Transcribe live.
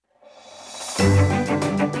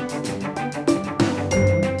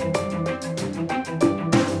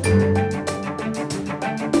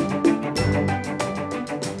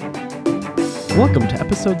Welcome to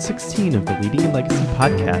episode 16 of the Leading in Legacy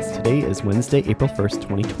podcast. Today is Wednesday, April 1st,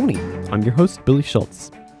 2020. I'm your host, Billy Schultz.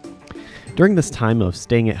 During this time of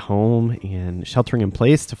staying at home and sheltering in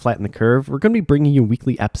place to flatten the curve, we're going to be bringing you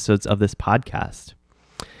weekly episodes of this podcast.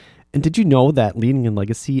 And did you know that Leading in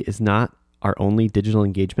Legacy is not our only digital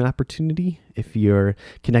engagement opportunity if you're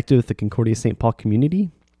connected with the Concordia St. Paul community?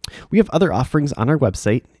 We have other offerings on our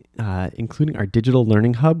website, including our Digital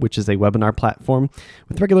Learning Hub, which is a webinar platform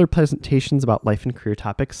with regular presentations about life and career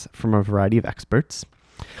topics from a variety of experts.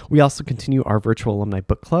 We also continue our virtual alumni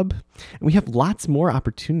book club, and we have lots more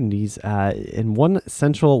opportunities in one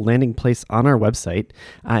central landing place on our website,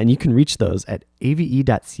 and you can reach those at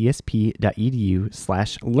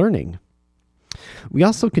ave.csp.edu/learning. We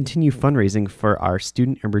also continue fundraising for our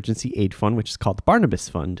Student Emergency Aid Fund, which is called the Barnabas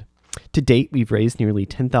Fund. To date, we've raised nearly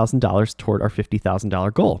 $10,000 toward our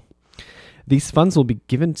 $50,000 goal. These funds will be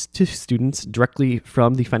given to students directly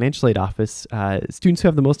from the financial aid office, students who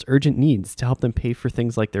have the most urgent needs, to help them pay for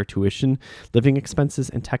things like their tuition, living expenses,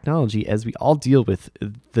 and technology as we all deal with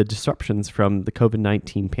the disruptions from the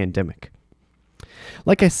COVID-19 pandemic.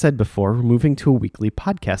 Like I said before, we're moving to a weekly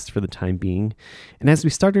podcast for the time being, and as we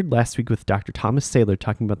started last week with Dr. Thomas Saylor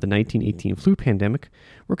talking about the 1918 flu pandemic,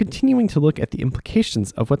 we're continuing to look at the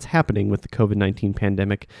implications of what's happening with the COVID-19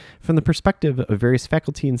 pandemic from the perspective of various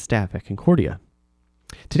faculty and staff at Concordia.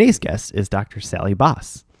 Today's guest is Dr. Sally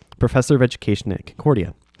Baas, Professor of Education at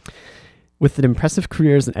Concordia. With an impressive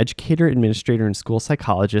career as an educator, administrator, and school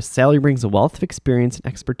psychologist, Sally brings a wealth of experience and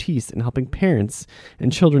expertise in helping parents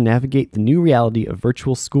and children navigate the new reality of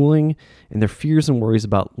virtual schooling and their fears and worries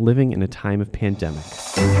about living in a time of pandemic.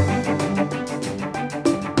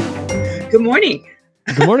 Good morning.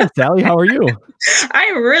 Good morning, Sally. How are you?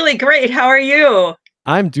 I'm really great. How are you?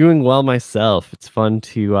 I'm doing well myself. It's fun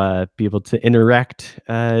to be able to interact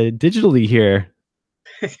digitally here.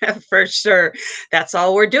 For sure. That's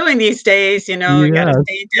all we're doing these days. You got to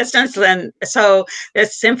stay distance. And so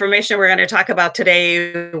this information we're going to talk about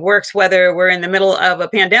today works whether we're in the middle of a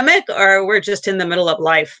pandemic or we're just in the middle of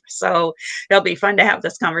life. So it'll be fun to have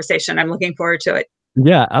this conversation. I'm looking forward to it.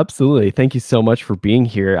 Yeah, absolutely. Thank you so much for being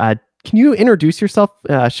here. Can you introduce yourself,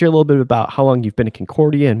 share a little bit about how long you've been at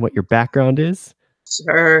Concordia and what your background is?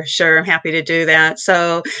 Sure. I'm happy to do that.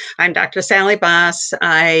 So I'm Dr. Sally Baas.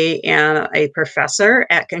 I am a professor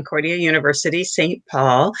at Concordia University, St.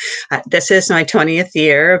 Paul. This is my 20th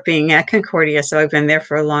year of being at Concordia, so I've been there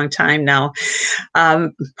for a long time now.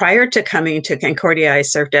 Prior to coming to Concordia, I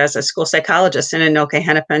served as a school psychologist in Anoka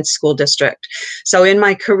Hennepin School District. So in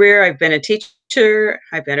my career, I've been a teacher,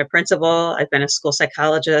 I've been a principal, I've been a school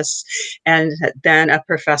psychologist, and then a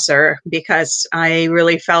professor, because I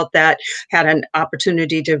really felt that had an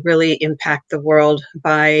opportunity to really impact the world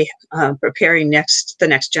by preparing the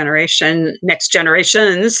next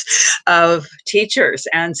generations of teachers.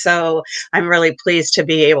 And so I'm really pleased to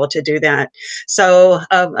be able to do that. So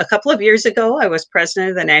a couple of years ago, I was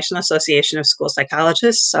president of the National Association of School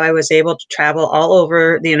Psychologists. So I was able to travel all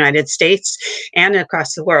over the United States and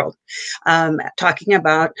across the world, talking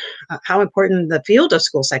about how important the field of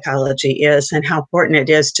school psychology is and how important it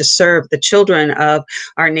is to serve the children of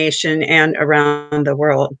our nation and around the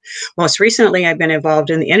world. Most recently, I've been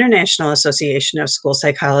involved in the International Association of School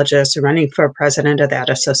Psychologists, running for president of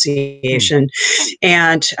that association.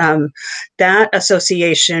 And that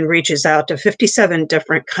association reaches out to 57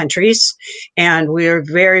 different countries, and we're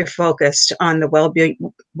very focused on the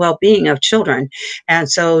well-being of children.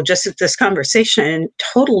 And so just this conversation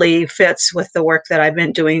totally fits with the work that I've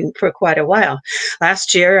been doing for quite a while.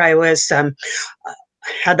 Last year, I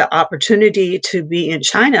had the opportunity to be in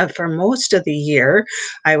China for most of the year.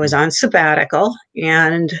 I was on sabbatical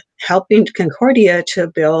and helping Concordia to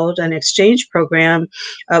build an exchange program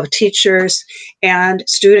of teachers and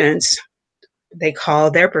students. They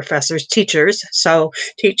call their professors teachers, so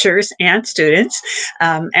teachers and students.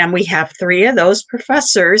 And we have 3 of those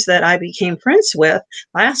professors that I became friends with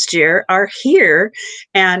last year are here,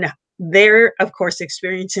 and they're, of course,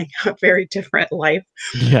 experiencing a very different life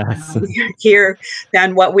here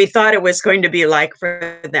than what we thought it was going to be like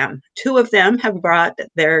for them. 2 of them have brought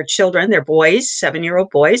their children, their boys, 7-year-old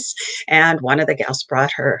boys, and one of the gals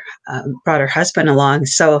brought her husband along.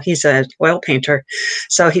 So he's an oil painter.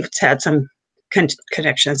 So he's had some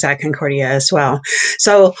connections at Concordia as well.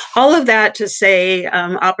 So all of that to say,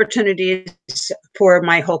 opportunities for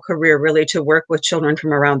my whole career really to work with children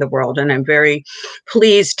from around the world. And I'm very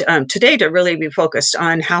pleased today to really be focused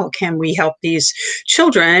on how can we help these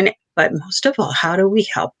children, but most of all, how do we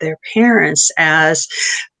help their parents as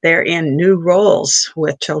they're in new roles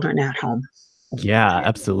with children at home? Yeah,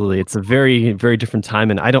 absolutely. It's a very, very different time,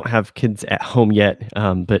 and I don't have kids at home yet.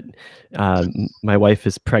 But my wife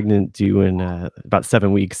is pregnant, due in about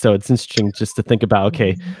 7 weeks. So it's interesting just to think about,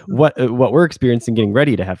 okay, what we're experiencing getting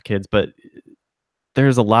ready to have kids, but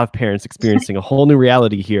there's a lot of parents experiencing a whole new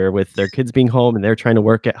reality here with their kids being home and they're trying to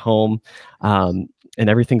work at home, um, and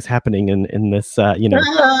everything's happening in this, Ah, 2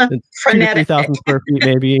 to 3 thousand square feet,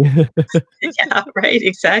 maybe. Yeah, right.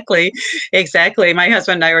 Exactly. Exactly. My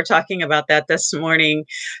husband and I were talking about that this morning,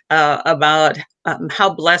 about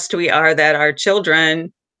how blessed we are that our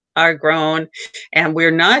children are grown and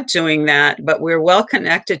we're not doing that, but we're well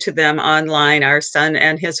connected to them online. Our son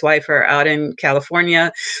and his wife are out in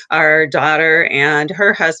California. Our daughter and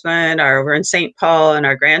her husband are over in St. Paul, and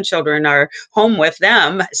our grandchildren are home with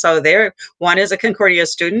them. So they're one is a Concordia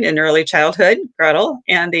student in early childhood, Gretel,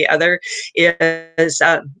 and the other is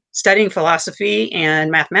studying philosophy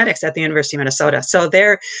and mathematics at the University of Minnesota. So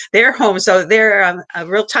they're home. So they're a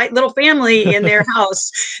real tight little family in their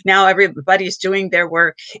house. Now everybody's doing their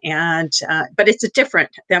work, and but it's different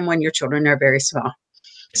than when your children are very small.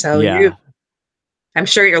 So Yeah, I'm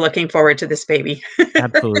sure you're looking forward to this baby.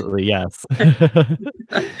 absolutely, yes.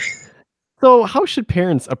 So, how should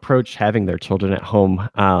parents approach having their children at home,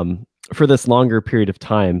 for this longer period of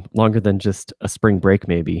time, longer than just a spring break,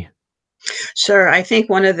 maybe? Sure. I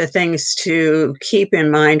think one of the things to keep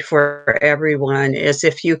in mind for everyone is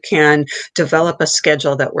if you can develop a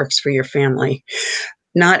schedule that works for your family.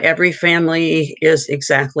 Not every family is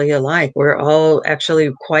exactly alike. We're all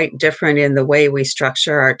actually quite different in the way we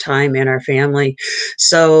structure our time in our family.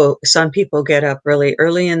 So some people get up really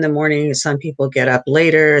early in the morning, some people get up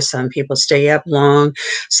later, some people stay up long,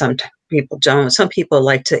 some people don't. Some people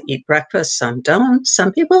like to eat breakfast, some don't.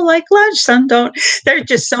 Some people like lunch, some don't. There are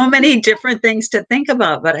just so many different things to think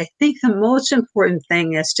about. But I think the most important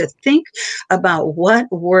thing is to think about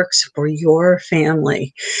what works for your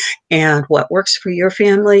family, and what works for your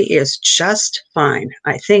family is just fine.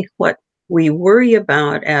 I think what we worry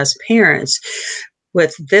about as parents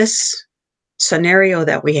with this scenario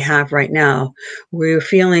that we have right now, we're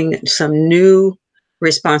feeling some new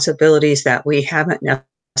responsibilities that we haven't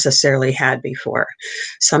necessarily had before.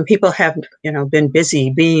 Some people have, been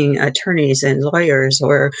busy being attorneys and lawyers,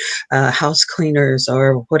 or house cleaners,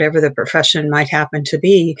 or whatever the profession might happen to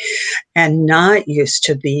be, and not used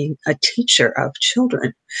to being a teacher of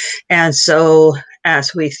children. And so,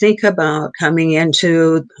 as we think about coming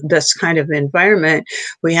into this kind of environment,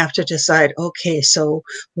 we have to decide, okay, so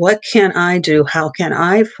what can I do? How can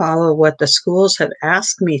I follow what the schools have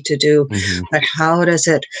asked me to do? Mhm. But how does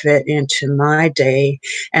it fit into my day?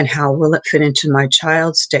 And how will it fit into my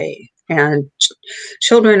child's day? And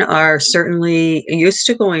children are certainly used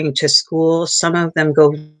to going to school. Some of them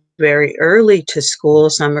go very early to school,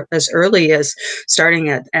 some are as early as starting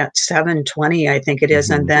at 7:20, I think it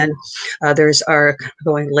is, and Mhm. then others are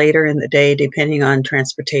going later in the day depending on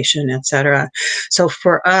transportation, etc. So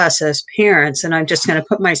for us as parents, and I'm just going to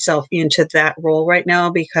put myself into that role right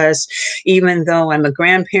now, because even though I'm a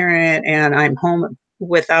grandparent and I'm home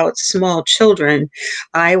without small children,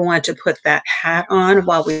 I want to put that hat on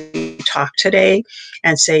while we talk today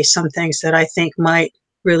and say some things that I think might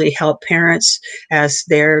really help parents as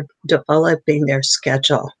they're developing their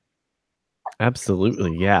schedule.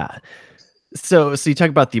 Absolutely, yeah. So you talk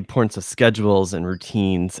about the importance of schedules and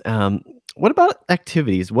routines. What about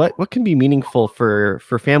activities? What can be meaningful for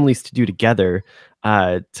families to do together,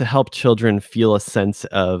 to help children feel a sense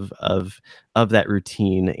of that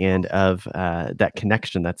routine and of that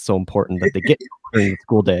connection that's so important that they get during the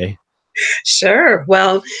school day? Sure.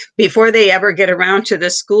 Well, before they ever get around to the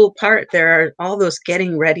school part, there are all those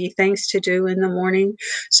getting ready things to do in the morning.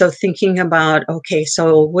 So, thinking about, okay,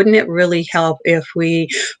 so wouldn't it really help if we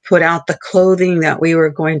put out the clothing that we were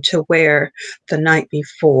going to wear the night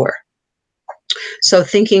before? So,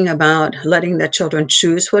 thinking about letting the children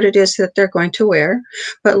choose what it is that they're going to wear,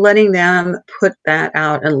 but letting them put that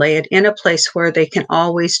out and lay it in a place where they can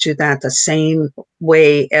always do that the same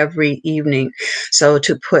way every evening. So,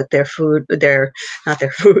 to put their food, not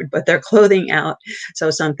their food, but their clothing out.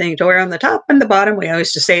 So, something to wear on the top and the bottom. We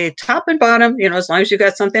always just say top and bottom, as long as you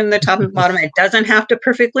got something on the top and bottom, it doesn't have to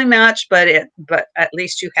perfectly match, but at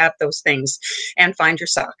least you have those things, and find your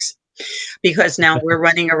socks. because now we're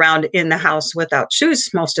running around in the house without shoes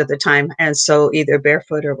most of the time, and so either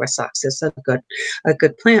barefoot or with socks is a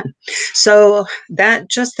good plan. So that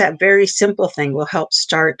very simple thing will help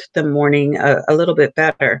start the morning a little bit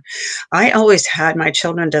better. I always had my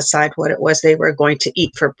children decide what it was they were going to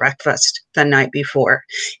eat for breakfast the night before.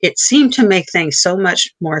 It seemed to make things so much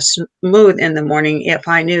more smooth in the morning if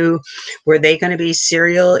I knew, were they going to be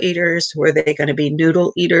cereal eaters, were they going to be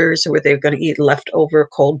noodle eaters, or were they going to eat leftover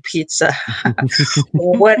cold pizza?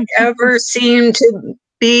 Whatever seemed to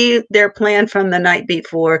be their plan from the night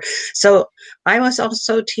before. So I was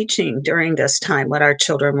also teaching during this time when our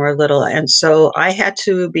children were little, and so I had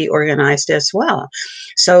to be organized as well.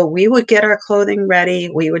 So we would get our clothing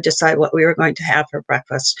ready, we would decide what we were going to have for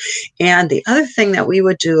breakfast. And the other thing that we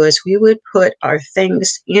would do is we would put our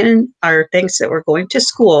things that were going to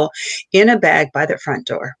school in a bag by the front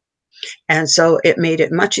door. And so it made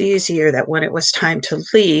it much easier that when it was time to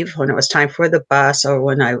leave, when it was time for the bus, or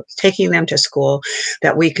when I was taking them to school,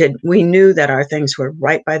 that we knew that our things were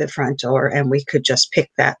right by the front door, and we could just pick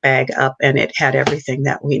that bag up and it had everything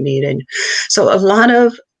that we needed. So a lot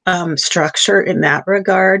of structure in that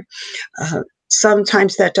regard.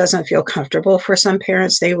 Sometimes that doesn't feel comfortable for some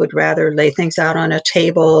parents. They would rather lay things out on a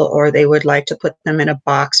table, or they would like to put them in a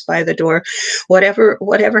box by the door.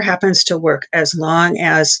 Whatever happens to work, as long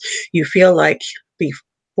as you feel like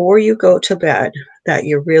before you go to bed that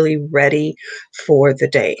you're really ready for the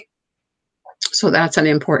day. So that's an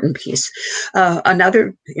important piece.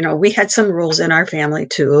 Another, we had some rules in our family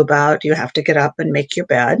too about you have to get up and make your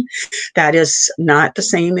bed. That is not the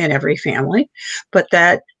same in every family, but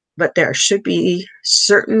there should be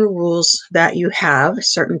certain rules that you have,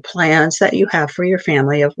 certain plans that you have for your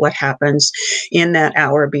family of what happens in that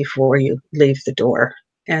hour before you leave the door.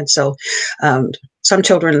 And so some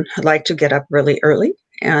children like to get up really early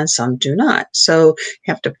and some do not. So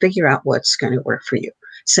you have to figure out what's going to work for you.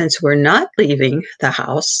 Since we're not leaving the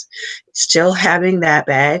house, still having that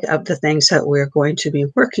bag of the things that we're going to be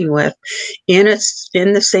working with in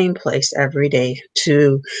the same place every day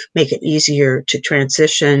to make it easier to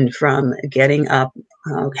transition from getting up,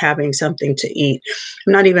 having something to eat.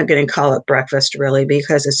 I'm not even going to call it breakfast really,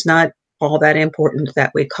 because it's not all that important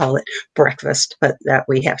that we call it breakfast, but that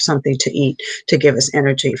we have something to eat to give us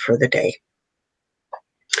energy for the day.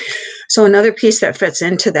 So another piece that fits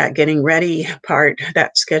into that getting ready part,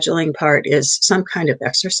 that scheduling part, is some kind of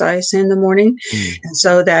exercise in the morning. And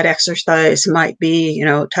so that exercise might be,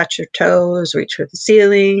 touch your toes, reach for the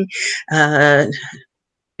ceiling,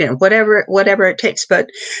 whatever it takes. But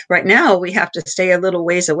right now we have to stay a little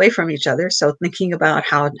ways away from each other. So thinking about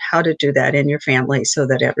how to do that in your family so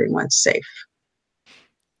that everyone's safe.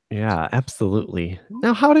 Yeah, absolutely.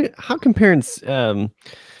 Now, how can parents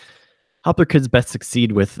help their kids best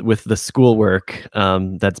succeed with the schoolwork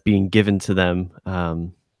that's being given to them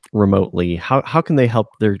remotely? How can they help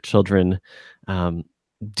their children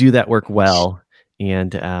do that work well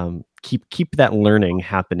and keep that learning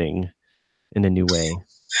happening in a new way?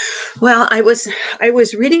 Well, I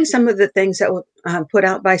was reading some of the things that were put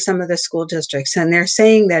out by some of the school districts, and they're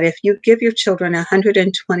saying that if you give your children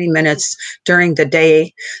 120 minutes during the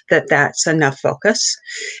day, that's enough focus.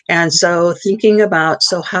 And so thinking about,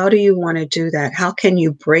 so how do you want to do that? How can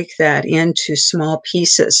you break that into small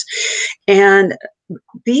pieces? And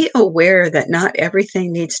be aware that not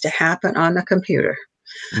everything needs to happen on the computer.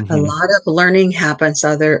 A lot of learning happens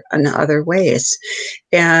in other ways.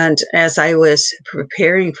 And as I was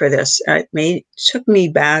preparing for this, took me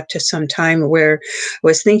back to some time where I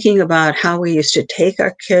was thinking about how we used to take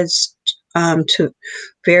our kids to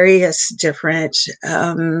various different,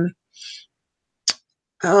 I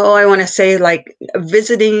want to say, like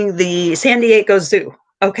visiting the San Diego Zoo.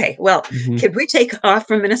 Okay, well, could we take off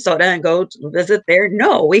from Minnesota and go visit there?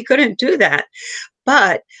 No, we couldn't do that.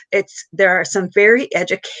 But there are some very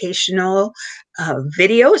educational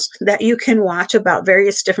videos that you can watch about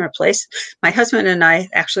various different places. My husband and I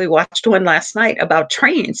actually watched one last night about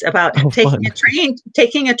trains, about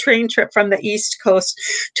taking a train trip from the East Coast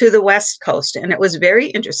to the West Coast. And it was very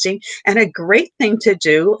interesting and a great thing to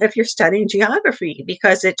do if you're studying geography,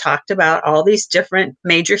 because it talked about all these different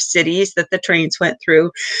major cities that the trains went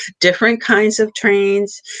through, different kinds of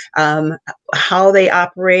trains, how they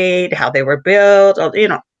operate, how they were built,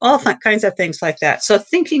 all kinds of things like that. So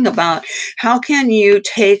thinking about how can you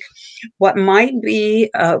take what might be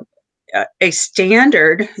a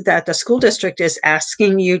standard that the school district is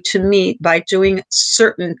asking you to meet by doing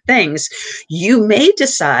certain things, you may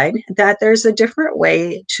decide that there's a different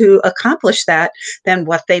way to accomplish that than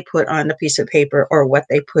what they put on the piece of paper or what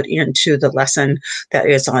they put into the lesson that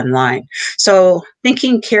is online. So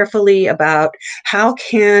thinking carefully about how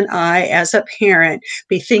can I, as a parent,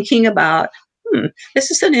 be thinking about, this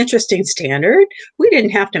is an interesting standard. We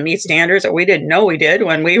didn't have to meet standards, or we didn't know we did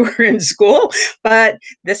when we were in school, but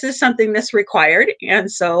this is something that's required. And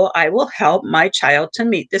so I will help my child to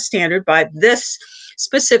meet the standard by this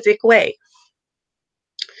specific way.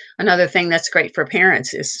 Another thing that's great for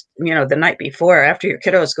parents is, the night before, after your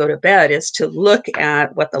kiddos go to bed, is to look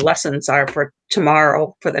at what the lessons are for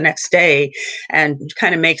tomorrow, for the next day, and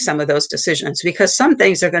kind of make some of those decisions, because some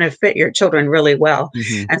things are going to fit your children really well.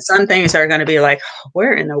 Hmm. And some things are going to be like,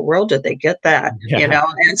 where in the world did they get that? Yeah.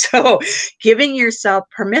 And so giving yourself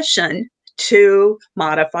permission to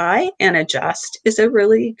modify and adjust is a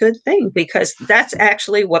really good thing, because that's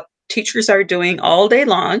actually what teachers are doing all day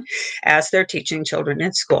long as they're teaching children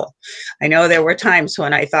in school. I know there were times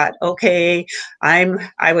when I thought, okay, I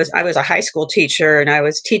was a high school teacher, and I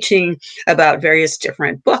was teaching about various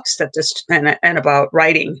different books and about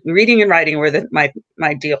reading and writing were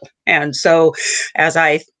my deal. And so as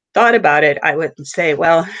I thought about it, I would say,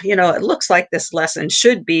 well, it looks like this lesson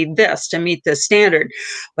should be this to meet this standard.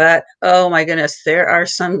 But oh my goodness, there are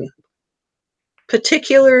some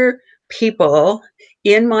particular people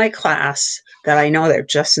in my class that I know they're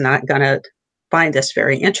just not going to find this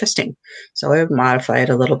very interesting. So I would modify it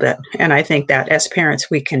a little bit. And I think that as parents,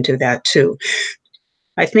 we can do that too.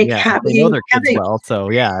 I think Yeah, they know their kids having well, so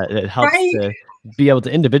yeah, it helps right, to be able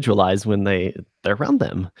to individualize when they're around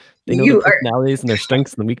them. They know their you are personalities and their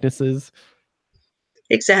strengths and weaknesses.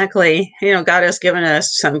 exactly. God has given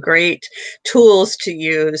us some great tools to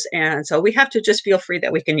use. And so we have to just feel free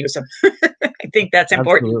that we can use them. I think that's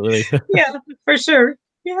important. Absolutely. Yeah, for sure.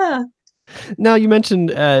 Yeah. Now, you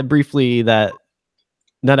mentioned briefly that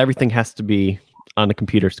not everything has to be on a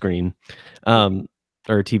computer screen,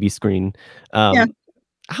 or a TV screen. Yeah. Um,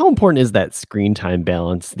 how important is that screen time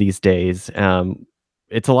balance these days?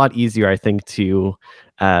 It's a lot easier, I think, to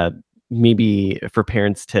uh, maybe for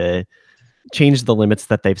parents to change the limits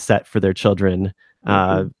that they've set for their children,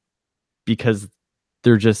 uh, Mhm. because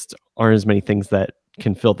there just aren't as many things that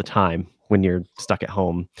can fill the time when you're stuck at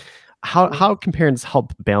home. How can parents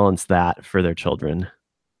help balance that for their children?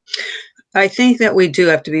 I think that we do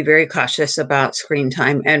have to be very cautious about screen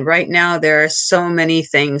time. And right now, there are so many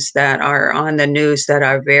things that are on the news that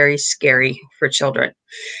are very scary for children.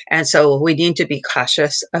 And so we need to be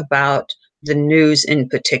cautious about the news in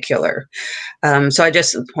particular. So I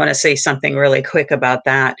just want to say something really quick about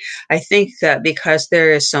that. I think that because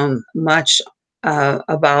there is so much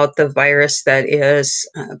about the virus that is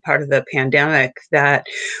part of the pandemic, that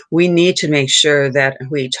we need to make sure that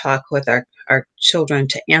we talk with our children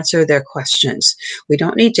to answer their questions. We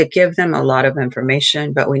don't need to give them a lot of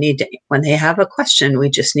information, but we need to, when they have a question, we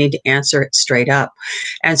just need to answer it straight up.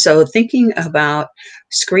 And so thinking about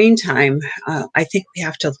screen time, I think we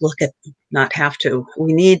have to look at, not have to,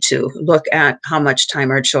 we need to look at how much time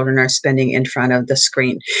our children are spending in front of the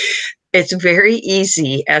screen. It's very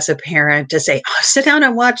easy as a parent to say, oh, sit down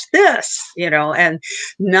and watch this, and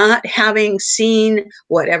not having seen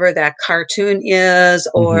whatever that cartoon is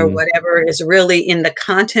or Hmm. whatever is really in the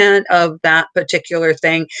content of that particular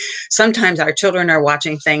thing. Sometimes our children are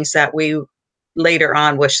watching things that we later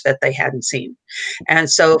on wish that they hadn't seen. And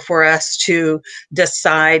so for us to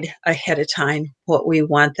decide ahead of time what we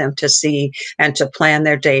want them to see and to plan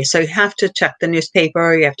their day. So you have to check the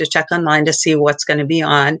newspaper, you have to check online to see what's going to be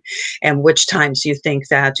on and which times you think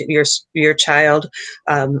that your child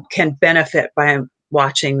can benefit by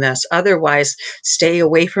watching this. Otherwise, stay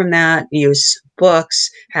away from that. Use books,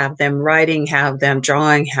 have them writing, have them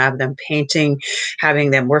drawing, have them painting, having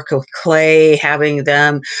them work with clay, having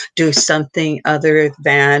them do something other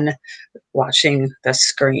than watching the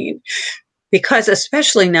screen. Because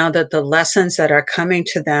especially now that the lessons that are coming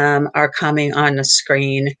to them are coming on the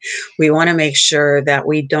screen, we want to make sure that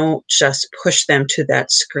we don't just push them to that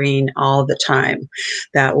screen all the time,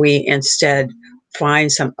 that we instead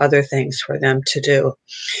find some other things for them to do.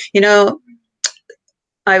 You know,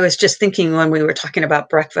 I was just thinking when we were talking about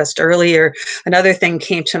breakfast earlier, another thing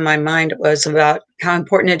came to my mind was about how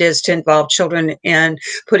important it is to involve children in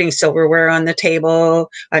putting silverware on the table,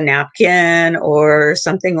 a napkin or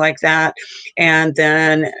something like that, and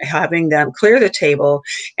then having them clear the table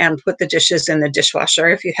and put the dishes in the dishwasher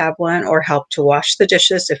if you have one, or help to wash the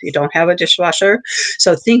dishes if you don't have a dishwasher.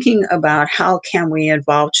 So thinking about how can we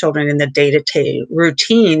involve children in the day-to-day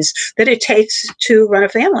routines that it takes to run a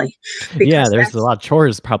family, Yeah, because there's a that's lot of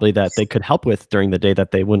chores probably that they could help with during the day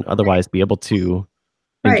that they wouldn't otherwise be able to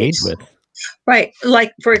right. engage with. Right.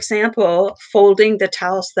 Like, for example, folding the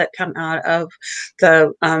towels that come out of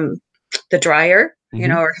the dryer, Hmm.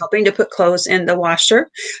 or helping to put clothes in the washer,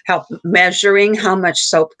 help measuring how much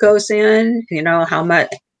soap goes in, how much.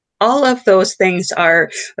 All of those things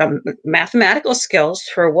are mathematical skills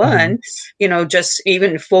for Hmm. one. Just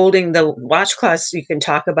even folding the washcloths, you can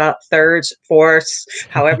talk about thirds, fourths,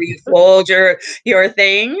 however you fold your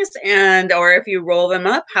things, and or if you roll them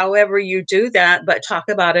up, however you do that, but talk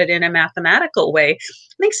about it in a mathematical way.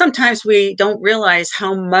 I think sometimes we don't realize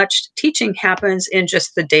how much teaching happens in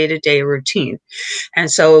just the day-to-day routine.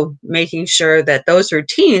 And so making sure that those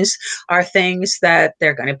routines are things that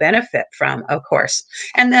they're going to benefit from, of course.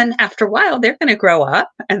 And then after a while, they're going to grow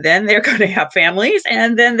up, and then they're going to have families,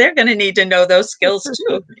 and then they're going to need to know those skills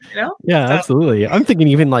too, Yeah, So, absolutely. I'm thinking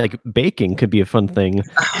even like baking could be a fun thing.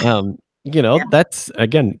 yeah, That's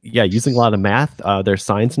again, yeah, using a lot of math. There's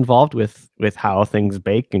science involved with how things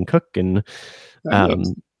bake and cook, and right. um,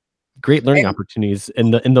 great learning And opportunities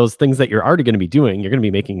in those things that you're already going to be doing. You're going to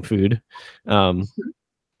be making food, um,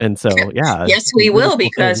 and so yeah, yes, a we really will, cool thing.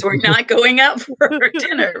 because we're not going out for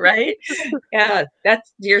dinner, right? Yeah,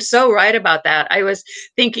 you're so right about that. I was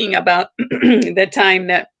thinking about the time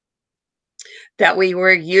that we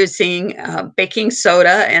were using baking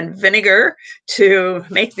soda and vinegar to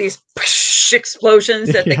make these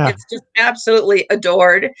explosions that the Yeah. kids just absolutely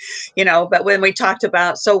adored, but when we talked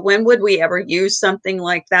about, so when would we ever use something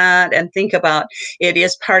like that, and think about it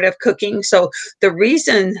is part of cooking. So the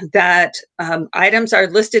reason that items are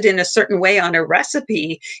listed in a certain way on a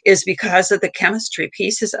recipe is because of the chemistry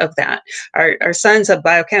pieces of that. Our son's a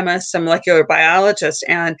biochemist, a molecular biologist,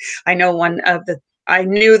 and I know I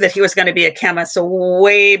knew that he was going to be a chemist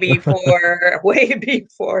way before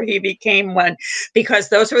he became one, because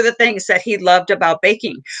those were the things that he loved about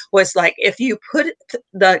baking, was like, if you put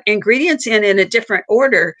the ingredients in a different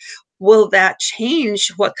order, will that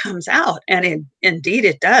change what comes out? And indeed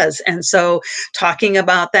it does. And so talking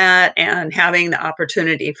about that and having the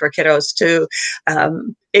opportunity for kiddos to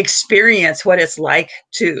experience what it's like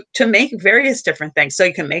to make various different things. So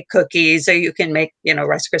you can make cookies, or you can make,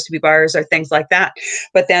 Rice Krispie bars or things like that.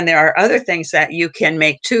 But then there are other things that you can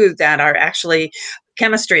make too that are actually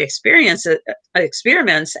chemistry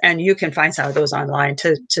experiments, and you can find some of those online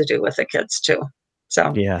to do with the kids too.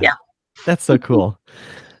 So Yeah, yeah. that's so cool.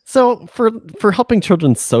 So for helping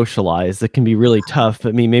children socialize, it can be really tough.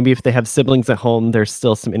 I mean, maybe if they have siblings at home, there's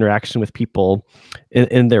still some interaction with people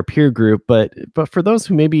in their peer group. But for those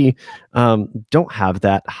who maybe don't have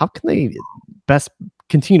that, how can they best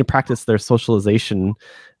continue to practice their socialization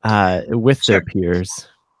with their Sure. peers?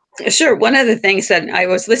 Sure. One of the things that I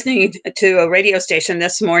was listening to a radio station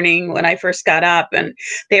this morning when I first got up, and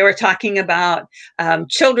they were talking about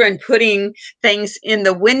children putting things in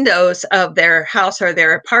the windows of their house or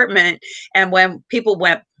their apartment. And when people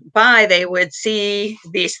went by, they would see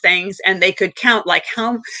these things, and they could count, like,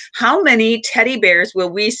 how many teddy bears will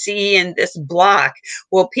we see in this block?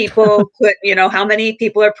 Will people put, how many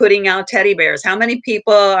people are putting out teddy bears? How many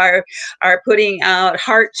people are putting out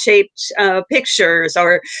heart-shaped pictures,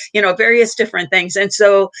 or various different things. And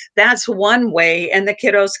so that's one way. And the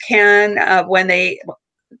kiddos can,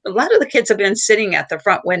 a lot of the kids have been sitting at the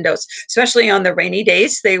front windows, especially on the rainy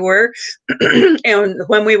days. They were, and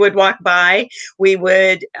when we would walk by, we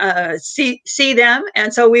would see them,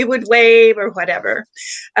 and so we would wave or whatever.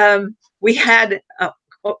 We had,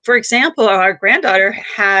 for example, our granddaughter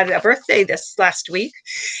had a birthday this last week,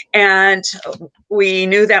 and we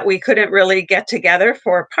knew that we couldn't really get together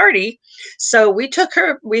for a party, so we took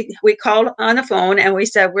her, we called on the phone, and we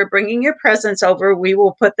said, we're bringing your presents over, we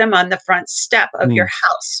will put them on the front step of your Mm.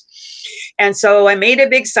 house. And so I made a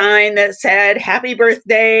big sign that said happy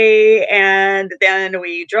birthday, and then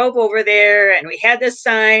we drove over there, and we had this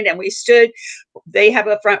sign, and we stood, they have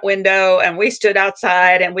a front window, and we stood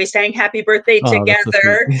outside, and we sang happy birthday Oh, that's so sweet.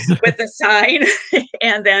 together with the sign.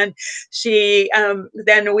 And then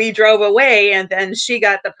then we drove away, and then she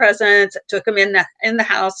got the presents, took them in the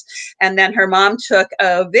house, and then her mom took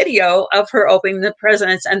a video of her opening the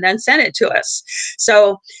presents and then sent it to us.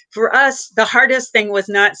 So for us, the hardest thing was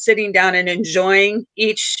not sitting down and enjoying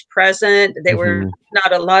each present. There were Hmm.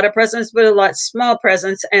 not a lot of presents, but a lot small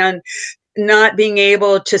presents, and not being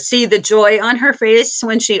able to see the joy on her face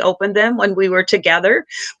when she opened them when we were together,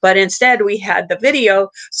 but instead we had the video,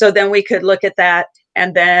 so then we could look at that,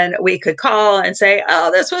 and then we could call and say,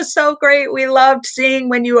 oh, this was so great, we loved seeing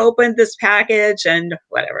when you opened this package and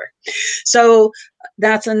whatever. So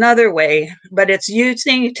that's another way, but it's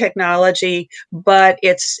using technology, but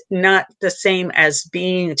it's not the same as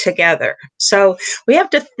being together. So we have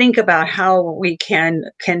to think about how we can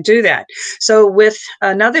do that. So with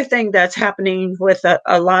another thing that's happening with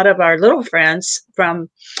a lot of our little friends from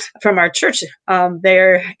our church,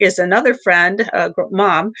 there is another friend, a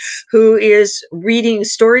mom, who is reading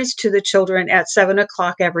stories to the children at 7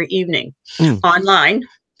 o'clock every evening online.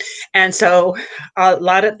 And so a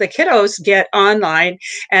lot of the kiddos get online,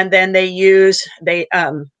 and then their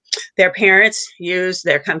parents use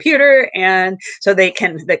their computer, and so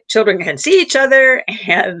the children can see each other,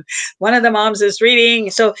 and one of the moms is reading.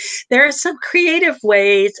 So there are some creative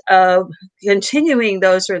ways of continuing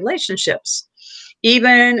those relationships.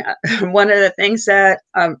 Even one of the things that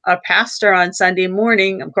a pastor on Sunday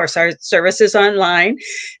morning, of course, our service is online,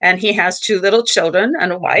 and he has 2 little children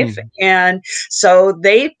and a wife. And so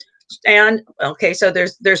so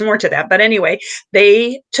there's more to that. But anyway,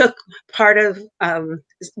 they took part of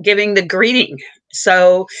giving the greeting.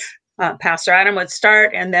 So Pastor Adam would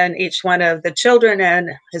start, and then each one of the children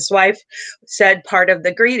and his wife said part of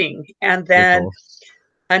the greeting. And then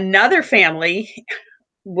another family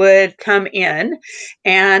would come in,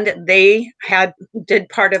 and they did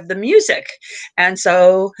part of the music. And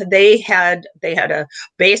so they had a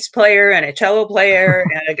bass player and a cello player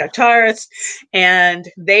and a guitarist, and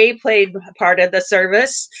they played part of the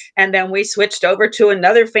service, and then we switched over to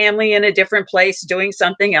another family in a different place doing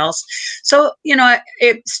something else. So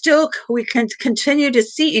we can continue to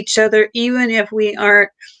see each other even if we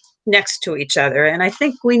aren't next to each other. And I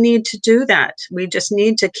think we need to do that. We just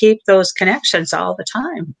need to keep those connections all the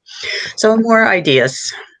time. So more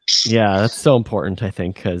ideas. Yeah, that's so important, I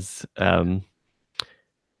think, because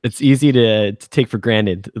it's easy to take for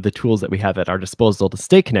granted the tools that we have at our disposal to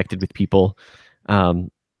stay connected with people.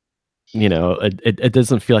 It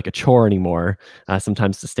doesn't feel like a chore anymore.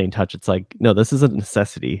 Sometimes to stay in touch, it's like, no, this is a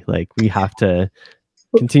necessity. Like, we have to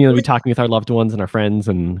continue to be talking with our loved ones and our friends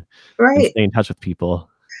and stay in touch with people.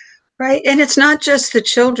 Right. And it's not just the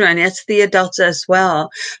children, it's the adults as well.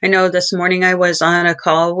 I know this morning I was on a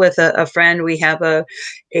call with a friend. We have our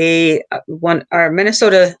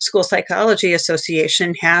Minnesota School Psychology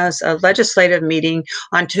Association has a legislative meeting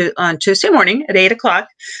on Tuesday morning at 8 o'clock.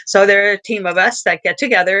 So there are a team of us that get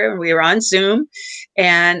together, and we were on Zoom.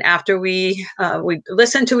 And after we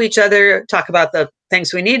listened to each other, talk about the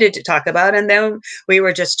things we needed to talk about, and then we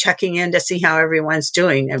were just checking in to see how everyone's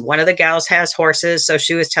doing. And one of the gals has horses, so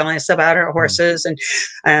she was telling us about her horses,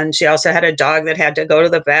 and she also had a dog that had to go to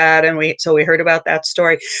the vet, and we heard about that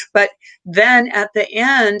story. But then at the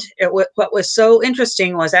end, what was so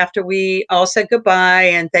interesting was after we all said goodbye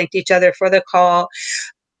and thanked each other for the call,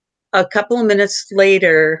 a couple of minutes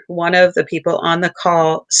later, one of the people on the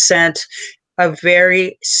call sent a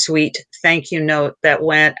very sweet thank you note that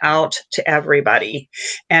went out to everybody,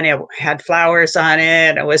 and it had flowers on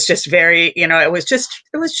it. It was just very, it was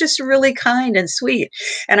just really kind and sweet.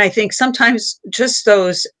 And I think sometimes just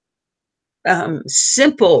those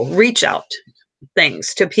simple reach out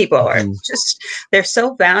things to people are they're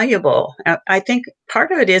so valuable. I think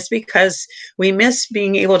part of it is because we miss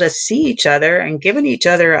being able to see each other and giving each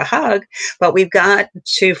other a hug, but we've got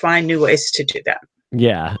to find new ways to do that.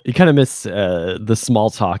 Yeah, you kind of miss the small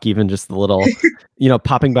talk, even just the little,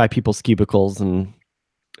 popping by people's cubicles and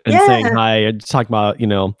saying hi, and talking about,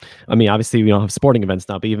 obviously we don't have sporting events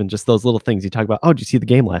now, but even just those little things you talk about. Oh, did you see the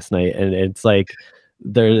game last night? And it's like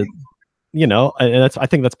they're, and I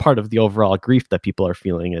think that's part of the overall grief that people are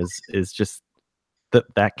feeling is just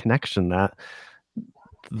that connection, that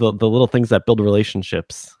the little things that build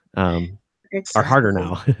relationships are harder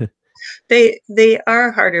now. They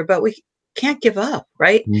are harder, but we can't give up,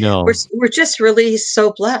 right? No, we're just really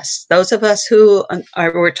so blessed. Those of us who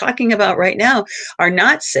we're talking about right now are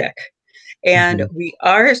not sick, and we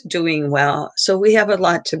are doing well. So we have a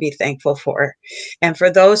lot to be thankful for. And for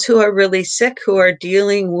those who are really sick, who are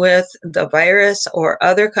dealing with the virus or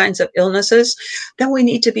other kinds of illnesses, then we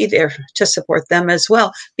need to be there to support them as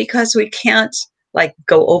well, because we can't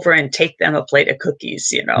go over and take them a plate of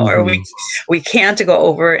cookies, or we can't go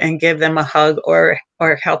over and give them a hug or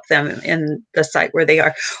help them in the site where they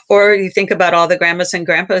are. Or you think about all the grandmas and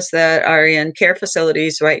grandpas that are in care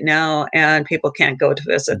facilities right now, and people can't go to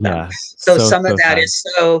visit them. So some of that sad.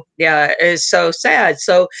 Is so sad.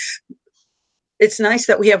 So it's nice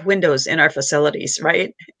that we have windows in our facilities,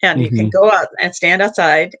 right? And you can Hmm. go out and stand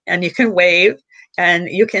outside and you can wave and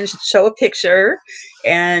you can show a picture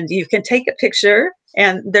and you can take a picture.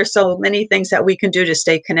 And there's so many things that we can do to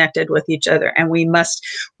stay connected with each other. And we must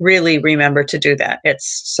really remember to do that.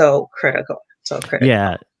 It's so critical. So critical.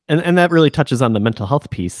 Yeah. And that really touches on the mental health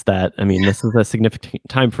piece that, I mean, this is a significant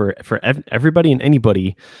time for everybody and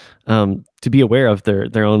anybody to be aware of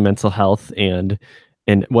their own mental health and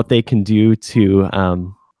what they can do to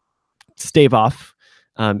stave off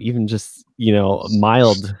even just,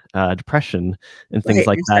 mild depression and things Right,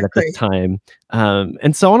 like that at this exactly. time.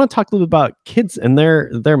 And so I want to talk a little bit about kids and their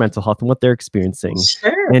mental health and what they're experiencing.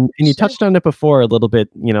 Sure, And you sure. touched on it before a little bit,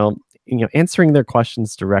 answering their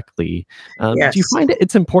questions directly. Do you Yes. find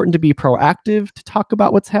it's important to be proactive to talk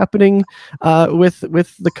about what's happening with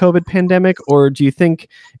the COVID pandemic, or do you think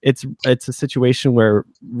it's a situation where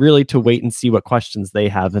really to wait and see what questions they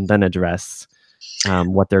have and then address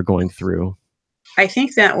what they're going through? I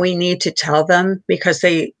think that we need to tell them because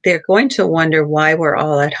they're going to wonder why we're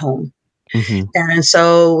all at home. Hmm. And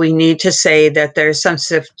so we need to say that there's some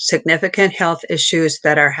significant health issues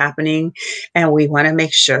that are happening, and we want to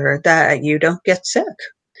make sure that you don't get sick.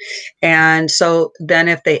 And so then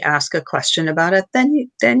if they ask a question about it,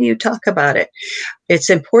 then you talk about it. It's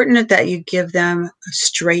important that you give them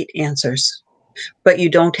straight answers, but you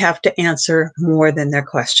don't have to answer more than their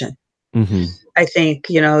question. Hmm. I think,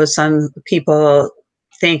 some people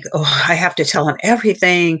think, oh, I have to tell them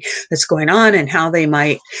everything that's going on and how they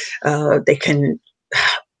can,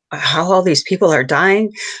 how all these people are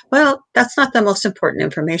dying. Well, that's not the most important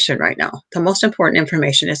information right now. The most important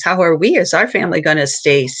information is how are we as our family going to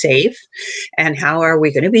stay safe, and how are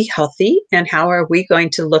we going to be healthy, and how are we going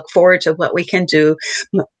to look forward to what we can do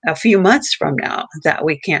a few months from now that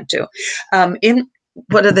we can't do. In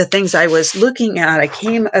one of the things I was looking at, I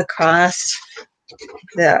came across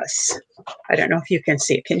this. I don't know if you can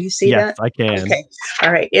see it. Can you see Yes, that? I can. Okay.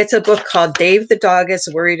 All right. It's a book called Dave the Dog is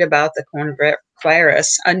Worried About the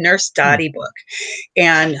Coronavirus, a Nurse Hmm. Dottie book.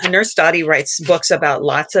 And Nurse Dottie writes books about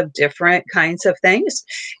lots of different kinds of things.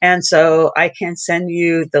 And so I can send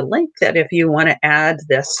you the link that if you want to add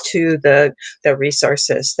this to the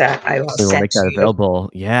resources that I will We will send make to that you. available.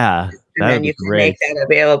 Yeah, And that would then be you can make great. that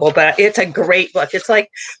available. But it's a great book. It's like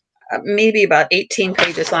maybe about 18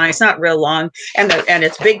 pages long. It's not real long, and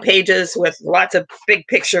it's big pages with lots of big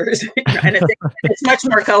pictures, and it's much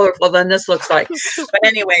more colorful than this looks like. But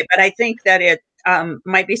anyway, but I think that it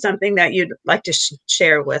might be something that you'd like to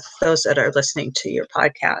share with those that are listening to your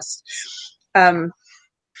podcast. Um,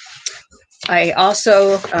 I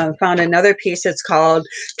also found another piece. It's called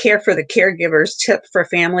Care for the Caregivers Tip for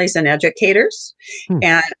Families and Educators. Hmm.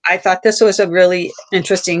 And I thought this was a really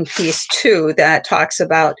interesting piece, too, that talks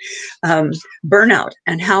about burnout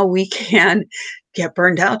and how we can get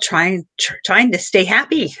burned out trying to stay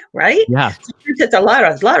happy, right? Yeah. Sometimes it's a lot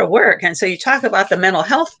of work. And so you talk about the mental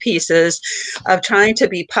health pieces of trying to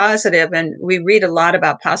be positive, and we read a lot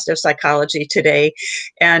about positive psychology today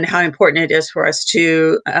and how important it is for us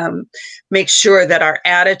to make sure that our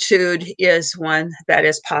attitude is one that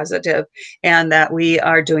is positive and that we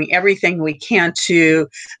are doing everything we can to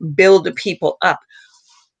build people up.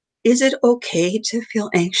 Is it okay to feel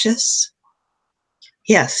anxious?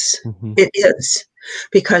 Yes, Hmm. it is,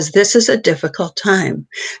 because this is a difficult time.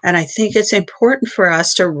 And I think it's important for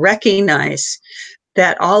us to recognize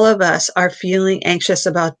that all of us are feeling anxious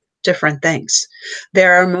about different things.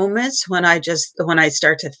 There are moments when I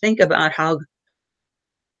start to think about how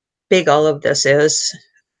big all of this is,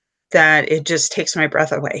 that it just takes my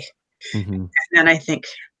breath away. Hmm. And then I think,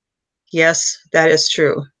 yes, that is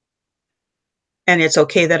true. And it's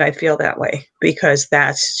okay that I feel that way because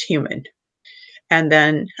that's human. And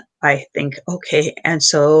then I think, okay, and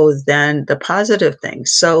so then the positive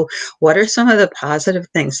things. So, what are some of the positive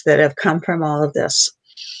things that have come from all of this?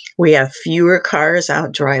 We have fewer cars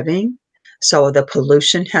out driving, so the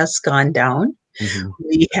pollution has gone down. Hmm.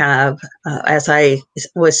 We have, as I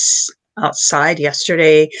was outside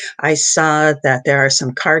yesterday, I saw that there are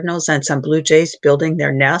some cardinals and some blue jays building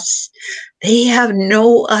their nests. They have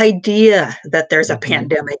no idea that there's a Hmm.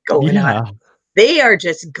 pandemic going on. Yeah. They are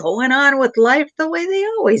just going on with life the way they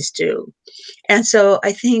always do. And so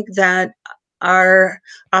I think that our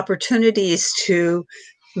opportunities to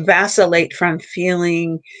vacillate from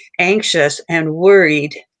feeling anxious and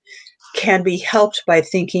worried can be helped by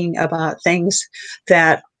thinking about things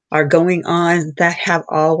that are going on that have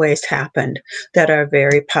always happened that are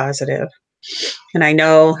very positive. And I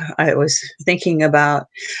know I was thinking about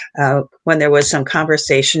when there was some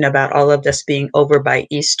conversation about all of this being over by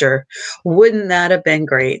Easter. Wouldn't that have been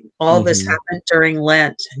great? All this Hmm. happened during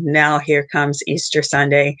Lent. Now here comes Easter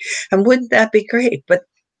Sunday. And wouldn't that be great? But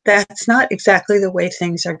that's not exactly the way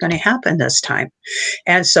things are going to happen this time.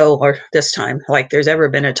 And so, or this time, like there's ever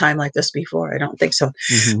been a time like this before. I don't think so.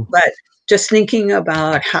 Hmm. But just thinking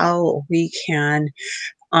about how we can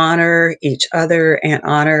honor each other and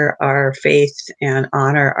honor our faith and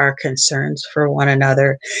honor our concerns for one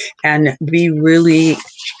another and be really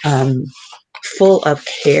um, full of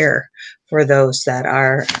care for those that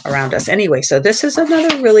are around us. Anyway, so this is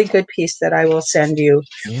another really good piece that I will send you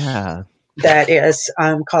Yeah. that is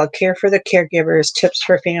called Care for the Caregivers, Tips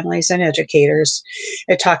for Families and Educators.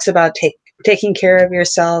 It talks about taking care of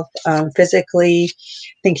yourself physically,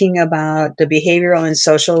 thinking about the behavioral and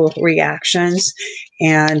social reactions,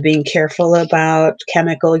 and being careful about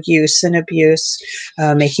chemical use and abuse,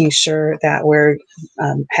 making sure that we're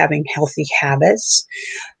having healthy habits.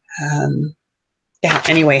 Um, yeah,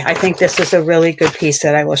 anyway, I think this is a really good piece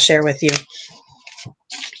that I will share with you.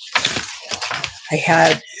 I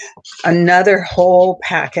had another whole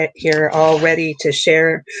packet here all ready to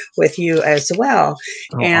share with you as well.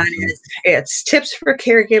 Oh, And awesome. it's tips for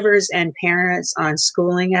caregivers and parents on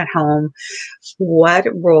schooling at home. What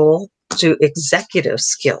role do executive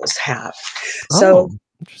skills have? So Oh,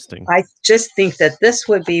 interesting. I just think that this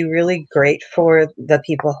would be really great for the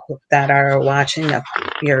people that are watching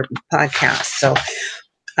your podcast. So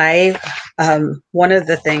I, one of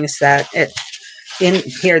the things that it in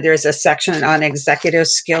here, there's a section on executive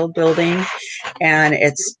skill building, and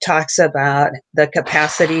it talks about the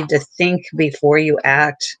capacity to think before you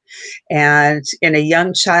act. And in a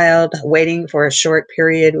young child, waiting for a short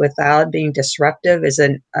period without being disruptive is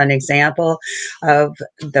an example of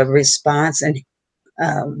the response.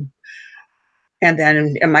 Um, and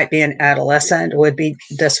then it might be an adolescent would be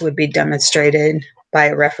demonstrated by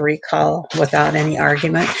a referee call without any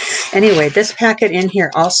argument. Anyway, this packet in here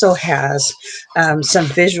also has some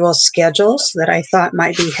visual schedules that I thought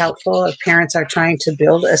might be helpful if parents are trying to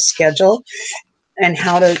build a schedule and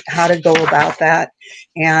how to go about that.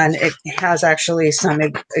 And it has actually some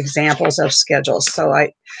examples of schedules. So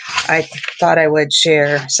I thought I would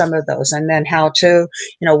share some of those, and then how to,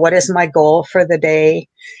 what is my goal for the day,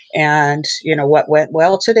 and what went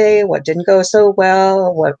well today, what didn't go so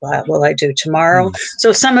well, what will I do tomorrow. Mm.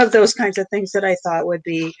 So some of those kinds of things that I thought would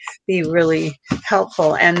be really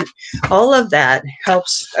helpful, and all of that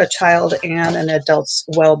helps a child and an adult's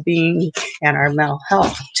well-being and our mental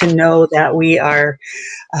health to know that we are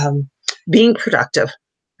um, being productive.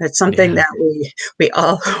 It's something Yeah. that we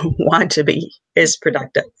all want to be, is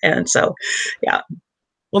productive. And so, yeah.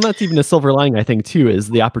 Well, and that's even a silver lining, I think, too, is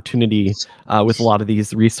the opportunity with a lot of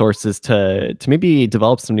these resources to maybe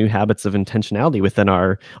develop some new habits of intentionality within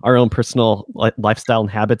our own personal lifestyle and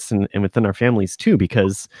habits, and within our families too,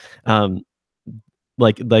 because um,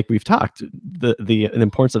 like we've talked, the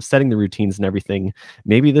importance of setting the routines and everything.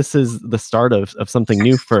 Maybe this is the start of something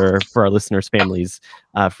new for our listeners' families,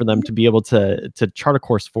 for them to be able to chart a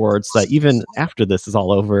course forward, so that even after this is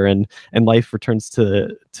all over and life returns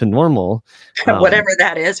to normal, um, Whatever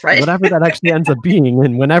that is, right? whatever that actually ends up being,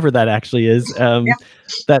 and whenever that actually is, Yeah.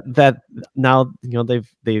 that now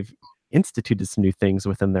they've instituted some new things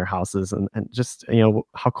within their houses, and just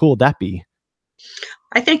how cool would that be?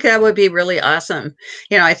 I think that would be really awesome.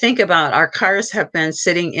 I think about our cars have been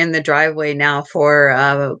sitting in the driveway now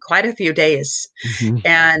for quite a few days, Hmm.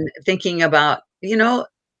 and thinking about,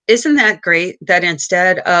 isn't that great that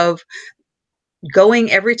instead of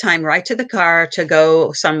going every time right to the car to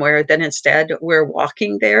go somewhere, then instead we're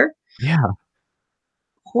walking there? Yeah.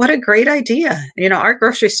 What a great idea. Our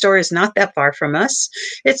grocery store is not that far from us.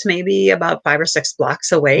 It's maybe about 5 or 6 blocks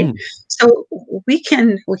away. Mm. So we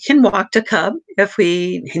can walk to Cub if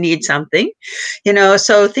we need something.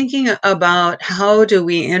 So thinking about how do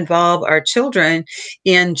we involve our children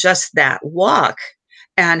in just that walk,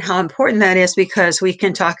 and how important that is, because we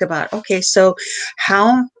can talk about, okay, so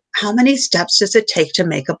how many steps does it take to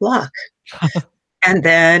make a block? And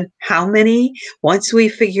then once we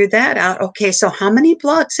figure that out, okay, so how many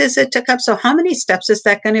blocks is it to Cup? So how many steps is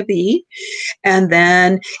that going to be? And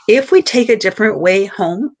then if we take a different way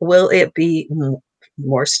home, will it be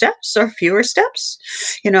more steps or fewer steps?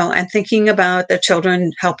 And thinking about the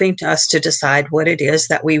children helping us to decide what it is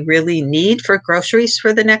that we really need for groceries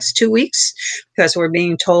for the next 2 weeks, because we're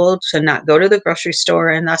being told to not go to the grocery store,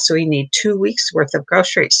 and thus we need 2 weeks worth of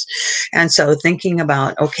groceries. And so thinking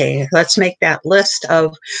about, okay, let's make that list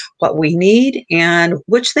of what we need and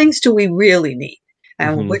which things do we really need.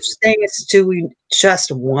 And Hmm. which things do we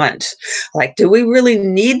just want? Like, do we really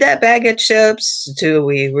need that bag of chips?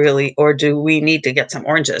 Or do we need to get some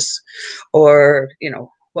oranges? Or,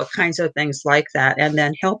 what kinds of things like that? And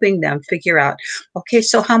then helping them figure out, okay,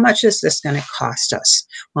 so how much is this going to cost us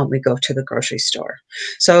when we go to the grocery store?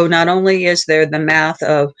 So not only is there the math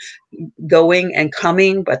of going and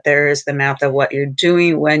coming, but there is the math of what you're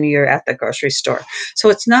doing when you're at the grocery store. So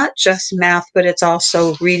it's not just math, but it's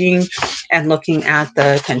also reading and looking at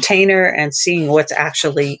the container and seeing what's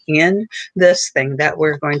actually in this thing that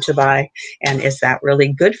we're going to buy. And is that really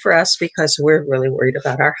good for us because we're really worried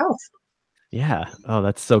about our health? Yeah. Oh,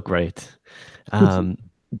 that's so great. Um,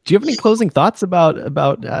 do you have any closing thoughts about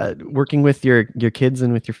working with your kids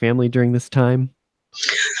and with your family during this time?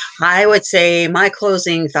 I would say my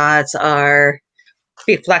closing thoughts are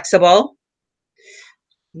be flexible.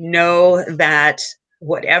 Know that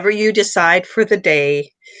whatever you decide for the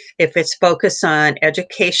day, if it's focused on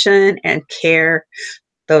education and care,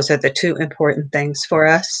 those are the two important things for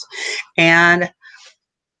us. And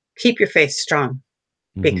keep your faith strong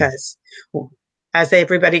Hmm. because, as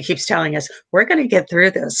everybody keeps telling us, we're going to get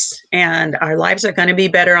through this and our lives are going to be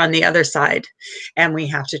better on the other side. And we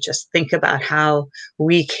have to just think about how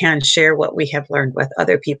we can share what we have learned with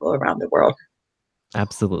other people around the world.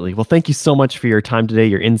 Absolutely. Well, thank you so much for your time today,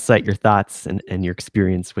 your insight, your thoughts, and your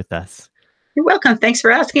experience with us. You're welcome. Thanks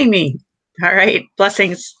for asking me. All right.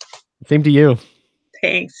 Blessings. Same to you.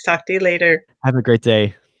 Thanks. Talk to you later. Have a great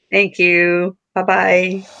day. Thank you. Bye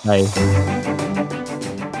bye. Bye.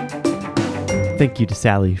 Thank you to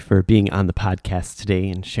Sally for being on the podcast today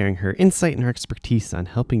and sharing her insight and her expertise on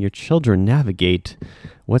helping your children navigate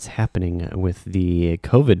what's happening with the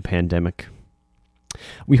COVID pandemic.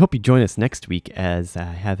 We hope you join us next week as I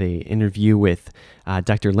have an interview with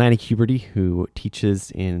Dr. Lani Huberty, who teaches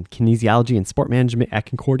in kinesiology and sport management at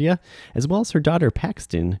Concordia, as well as her daughter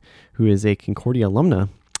Paxton, who is a Concordia alumna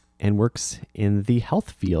and works in the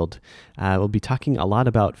health field. We'll be talking a lot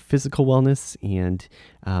about physical wellness and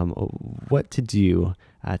what to do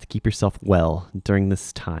to keep yourself well during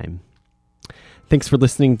this time. Thanks for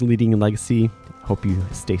listening to Leading a Legacy. Hope you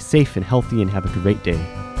stay safe and healthy and have a great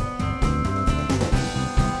day.